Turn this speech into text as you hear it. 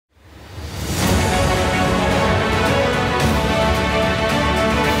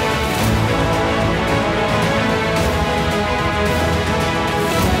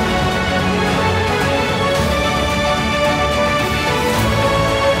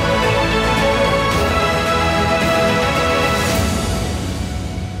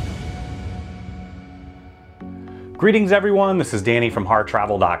Greetings everyone, this is Danny from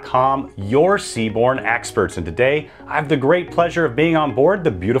HarrTravel.com, your Seabourn experts, and today I have the great pleasure of being on board the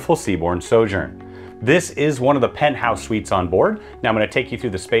beautiful Seabourn Sojourn. This is one of the penthouse suites on board. Now I'm going to take you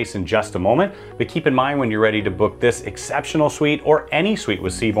through the space in just a moment, but keep in mind when you're ready to book this exceptional suite or any suite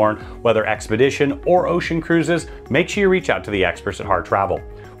with Seabourn, whether expedition or ocean cruises, make sure you reach out to the experts at Harr Travel.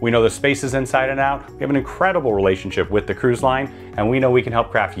 We know the spaces inside and out, we have an incredible relationship with the cruise line, and we know we can help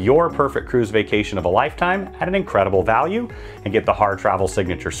craft your perfect cruise vacation of a lifetime at an incredible value and get the Harr Travel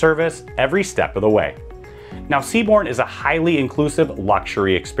signature service every step of the way. Now, Seabourn is a highly inclusive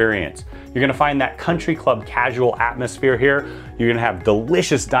luxury experience. You're gonna find that country club casual atmosphere here. You're gonna have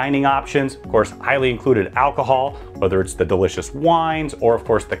delicious dining options, of course, highly included alcohol, whether it's the delicious wines or of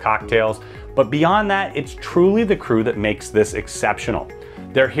course the cocktails. But beyond that, it's truly the crew that makes this exceptional.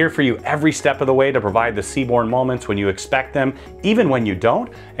 They're here for you every step of the way to provide the Seabourn moments when you expect them, even when you don't.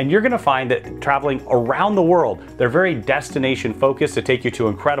 And you're gonna find that traveling around the world, they're very destination focused to take you to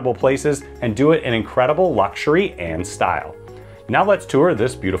incredible places and do it in incredible luxury and style. Now let's tour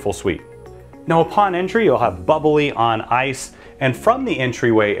this beautiful suite. Now upon entry, you'll have bubbly on ice, and from the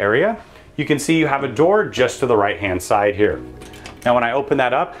entryway area, you can see you have a door just to the right-hand side here. Now when I open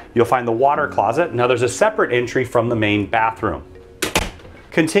that up, you'll find the water closet. Now there's a separate entry from the main bathroom.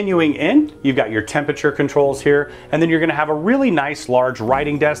 Continuing in, you've got your temperature controls here, and then you're gonna have a really nice large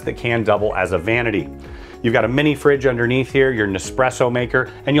writing desk that can double as a vanity. You've got a mini fridge underneath here, your Nespresso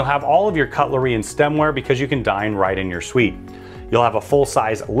maker, and you'll have all of your cutlery and stemware because you can dine right in your suite. You'll have a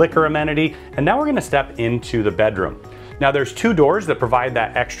full-size liquor amenity, and now we're gonna step into the bedroom. Now there's two doors that provide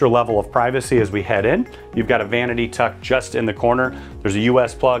that extra level of privacy as we head in. You've got a vanity tucked just in the corner. There's a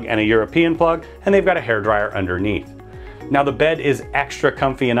US plug and a European plug, and they've got a hairdryer underneath. Now the bed is extra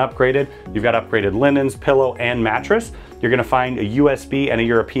comfy and upgraded. You've got upgraded linens, pillow, and mattress. You're gonna find a USB and a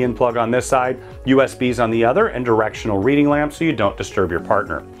European plug on this side, USBs on the other, and directional reading lamps so you don't disturb your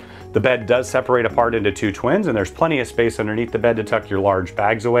partner. The bed does separate apart into two twins, and there's plenty of space underneath the bed to tuck your large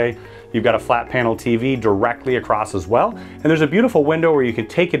bags away. You've got a flat panel TV directly across as well, and there's a beautiful window where you can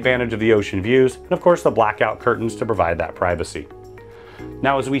take advantage of the ocean views, and of course the blackout curtains to provide that privacy.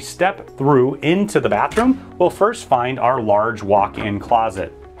 Now as we step through into the bathroom, we'll first find our large walk-in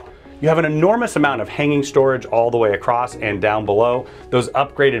closet. You have an enormous amount of hanging storage all the way across and down below, those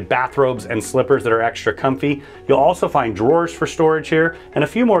upgraded bathrobes and slippers that are extra comfy. You'll also find drawers for storage here and a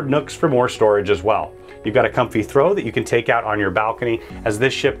few more nooks for more storage as well. You've got a comfy throw that you can take out on your balcony. As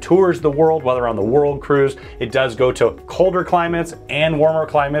this ship tours the world, whether on the world cruise, it does go to colder climates and warmer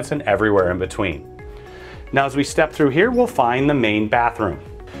climates and everywhere in between. Now as we step through here, we'll find the main bathroom.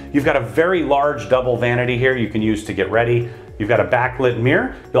 You've got a very large double vanity here you can use to get ready. You've got a backlit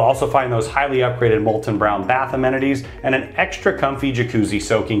mirror. You'll also find those highly upgraded molten brown bath amenities and an extra comfy jacuzzi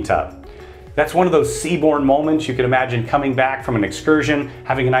soaking tub. That's one of those Seabourn moments you can imagine coming back from an excursion,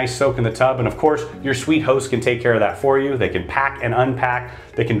 having a nice soak in the tub, and of course, your suite host can take care of that for you. They can pack and unpack,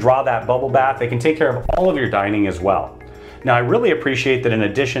 they can draw that bubble bath, they can take care of all of your dining as well. Now I really appreciate that in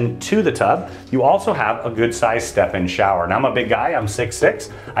addition to the tub, you also have a good sized step-in shower. Now I'm a big guy, I'm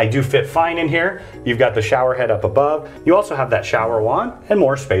 6'6". I do fit fine in here. You've got the shower head up above. You also have that shower wand and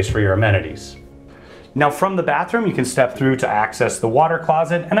more space for your amenities. Now from the bathroom, you can step through to access the water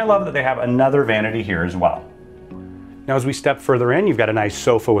closet, and I love that they have another vanity here as well. Now as we step further in, you've got a nice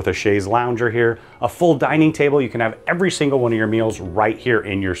sofa with a chaise lounger here, a full dining table. You can have every single one of your meals right here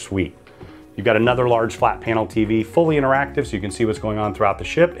in your suite. You've got another large flat panel TV, fully interactive so you can see what's going on throughout the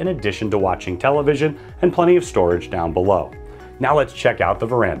ship in addition to watching television, and plenty of storage down below. Now let's check out the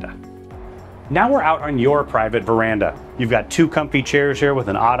veranda. Now we're out on your private veranda. You've got two comfy chairs here with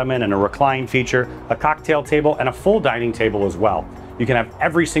an ottoman and a recline feature, a cocktail table, and a full dining table as well. You can have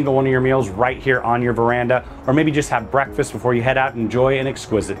every single one of your meals right here on your veranda, or maybe just have breakfast before you head out and enjoy an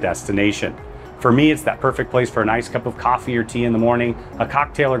exquisite destination. For me, it's that perfect place for a nice cup of coffee or tea in the morning, a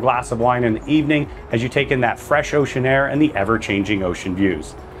cocktail or glass of wine in the evening as you take in that fresh ocean air and the ever-changing ocean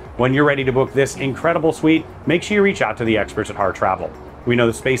views. When you're ready to book this incredible suite, make sure you reach out to the experts at Harr Travel. We know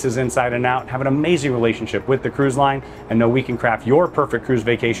the spaces inside and out, have an amazing relationship with the cruise line, and know we can craft your perfect cruise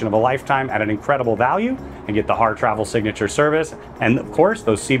vacation of a lifetime at an incredible value and get the Harr Travel signature service and of course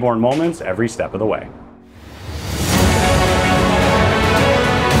those Seabourn moments every step of the way.